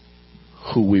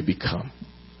who we become,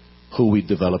 who we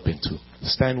develop into.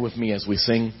 Stand with me as we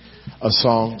sing a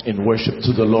song in worship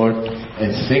to the Lord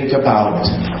and think about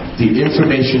the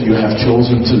information you have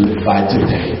chosen to live by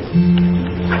today.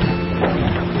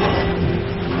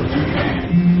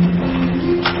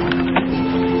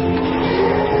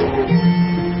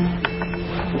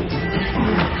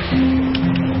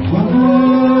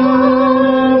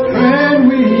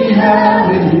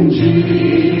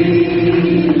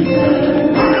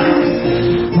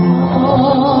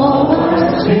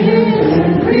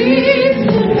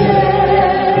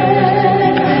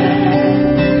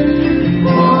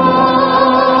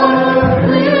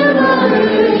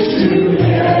 To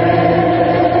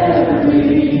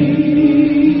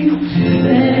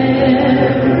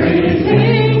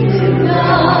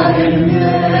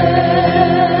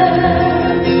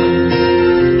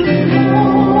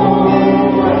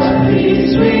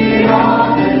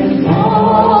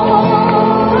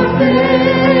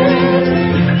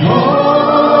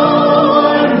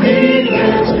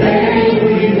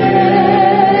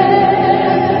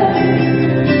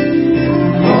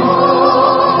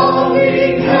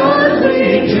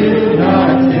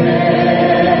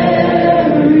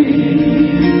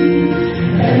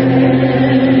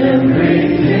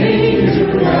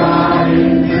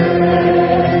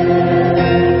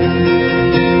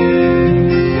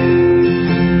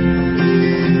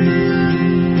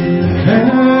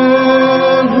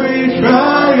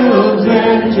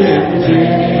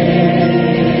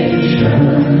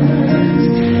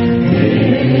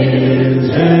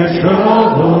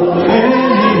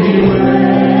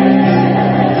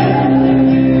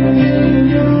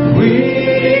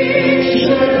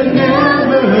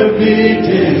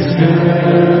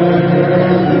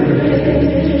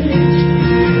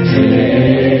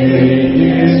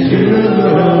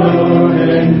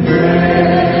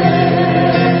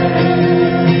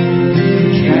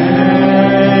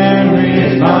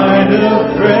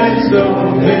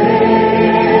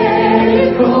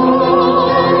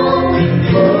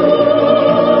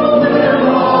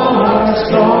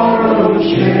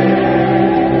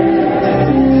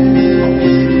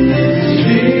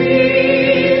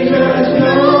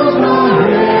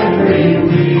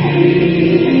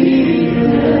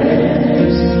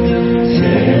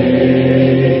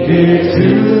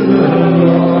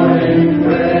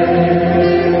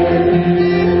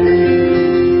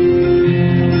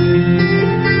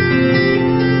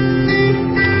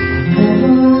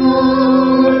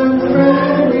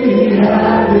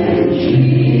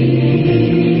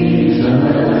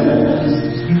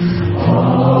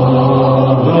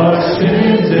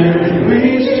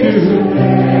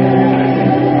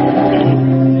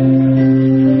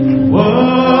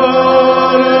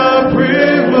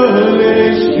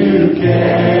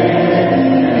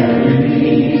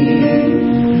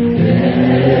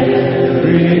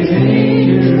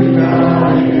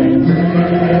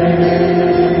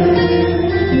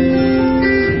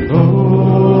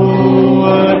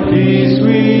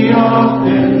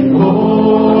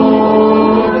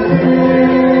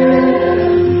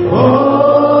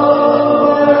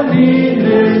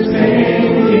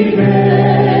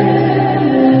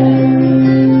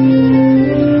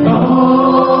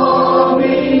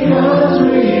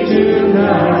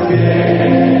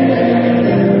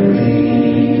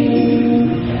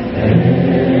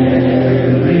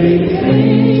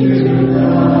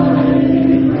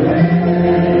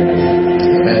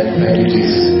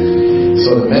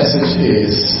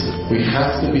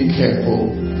careful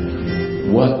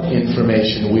what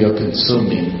information we are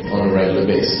consuming on a regular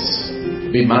basis.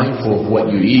 Be mindful of what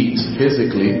you eat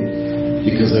physically,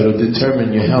 because it'll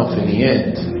determine your health in the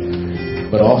end.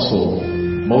 But also,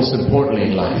 most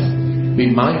importantly in life, be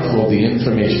mindful of the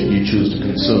information you choose to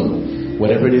consume.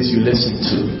 Whatever it is you listen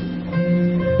to,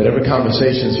 whatever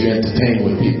conversations you entertain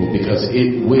with people, because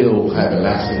it will have a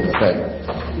lasting effect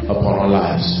upon our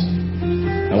lives.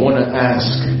 I want to ask,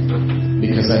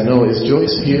 because I know, is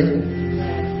Joyce here?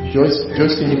 Joyce,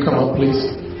 can you come up, please?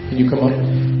 Can you come up?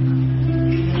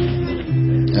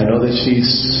 I know that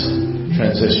she's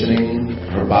transitioning.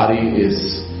 Her body is,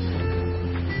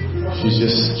 she's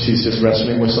just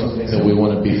wrestling with something that we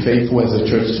want to be faithful as a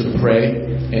church to pray.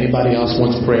 Anybody else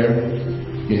wants prayer?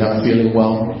 You're not feeling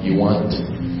well? You want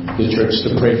the church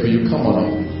to pray for you? Come on up.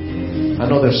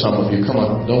 I know there's some of you. Come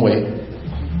on, don't wait.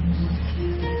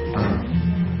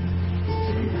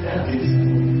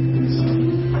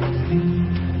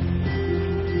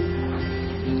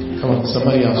 Come on,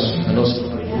 somebody else. I know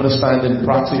I'm going to stand in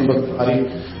proxy for somebody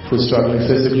who's struggling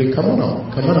physically. Come on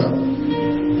up. Come on up.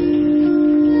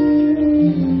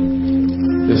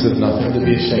 This is nothing to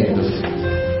be ashamed of.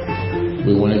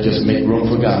 We want to just make room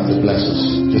for God to bless us.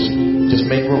 Just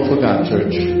make room for God,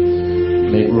 church.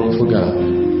 Make room for God.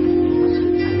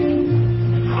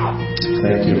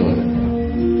 Thank you, Lord.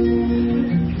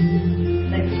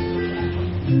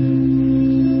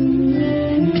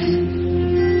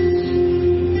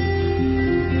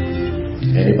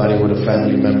 Anybody with a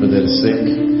family member that's sick,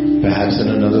 perhaps in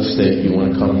another state, you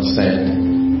want to come and stand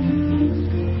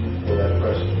for that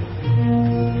person.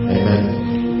 Amen.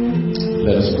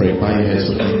 Let us pray. Bow your heads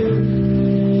with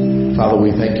me. Father,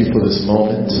 we thank you for this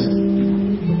moment.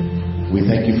 We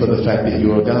thank you for the fact that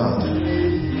you are God.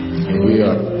 And we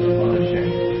are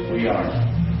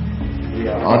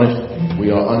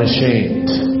unashamed.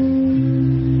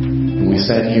 And we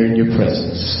stand here in your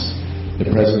presence, the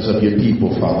presence of your people,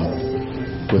 Father,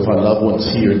 with our loved ones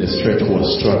here in this church who are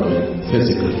struggling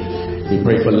physically. We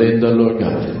pray for Linda, Lord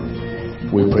God.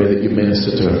 We pray that you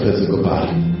minister to her physical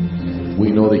body.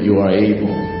 We know that you are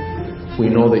able.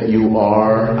 We know that you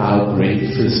are our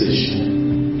great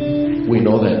physician. We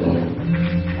know that, Lord.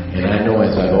 And I know,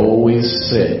 as I've always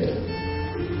said,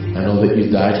 I know that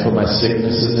you died for my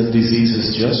sicknesses and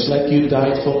diseases just like you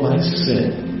died for my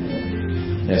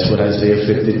sin. That's what Isaiah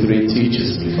 53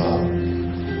 teaches me, Father.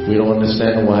 We don't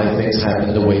understand why things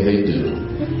happen the way they do.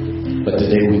 But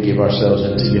today we give ourselves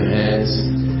into your hands.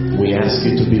 We ask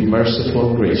you to be merciful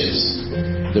and gracious,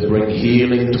 to bring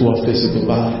healing to our physical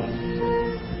body.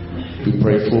 We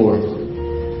pray for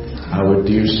our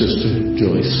dear sister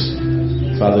Joyce.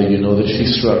 Father, you know that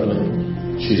she's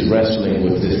struggling. She's wrestling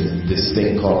with this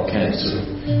thing called cancer.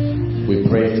 We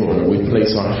pray for her. We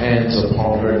place our hands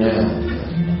upon her now.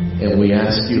 And we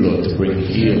ask you, Lord, to bring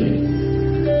healing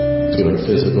to her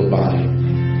physical body.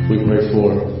 We pray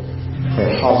for her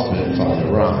husband, Father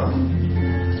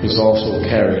Ron, who's also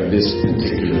carrying this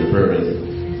particular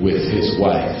burden with his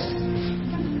wife,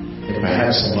 and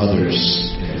perhaps some others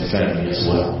in the family as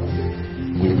well.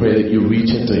 We pray that you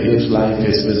reach into his life,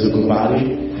 his physical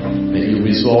body, that you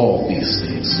resolve these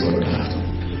things, Lord God.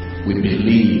 We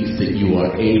believe that you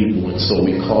are able, and so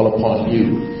we call upon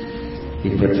you.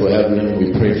 We pray for Evelyn.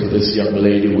 We pray for this young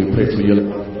lady. We pray for your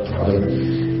father.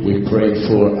 We pray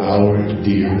for our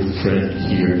dear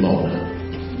friend here, Mona.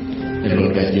 And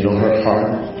Lord God, you know her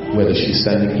heart, whether she's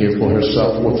standing here for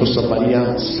herself or for somebody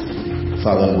else.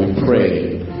 Father, we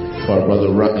pray for our brother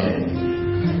Ryan.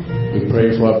 We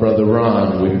pray for our brother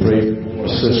Ron. We pray for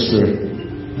our sister.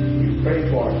 We pray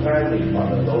for our family,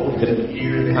 Father, those that are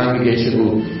here in the congregation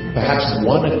who perhaps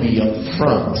want to be up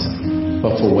front,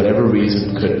 but for whatever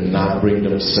reason could not bring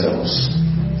themselves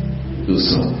to do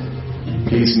so.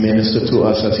 Please minister to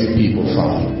us as your people,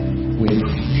 Father. We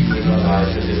heal our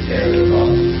lives in this area,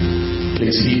 Father.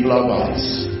 Please heal our bodies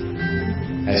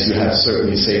as you have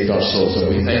certainly saved our souls.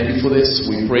 And we thank you for this.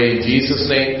 We pray in Jesus'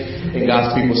 name. And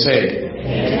God's people say,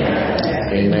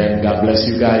 Amen. Amen. God bless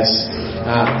you guys.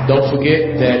 Don't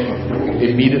forget that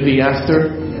immediately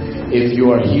after, if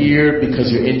you are here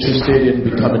because you're interested in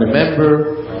becoming a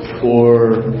member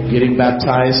or getting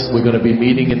baptized, we're going to be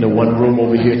meeting in the one room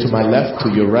over here to my left,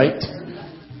 to your right.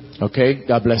 Okay,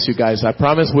 God bless you guys. I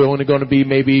promise we're only going to be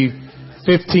maybe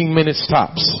 15 minutes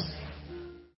tops.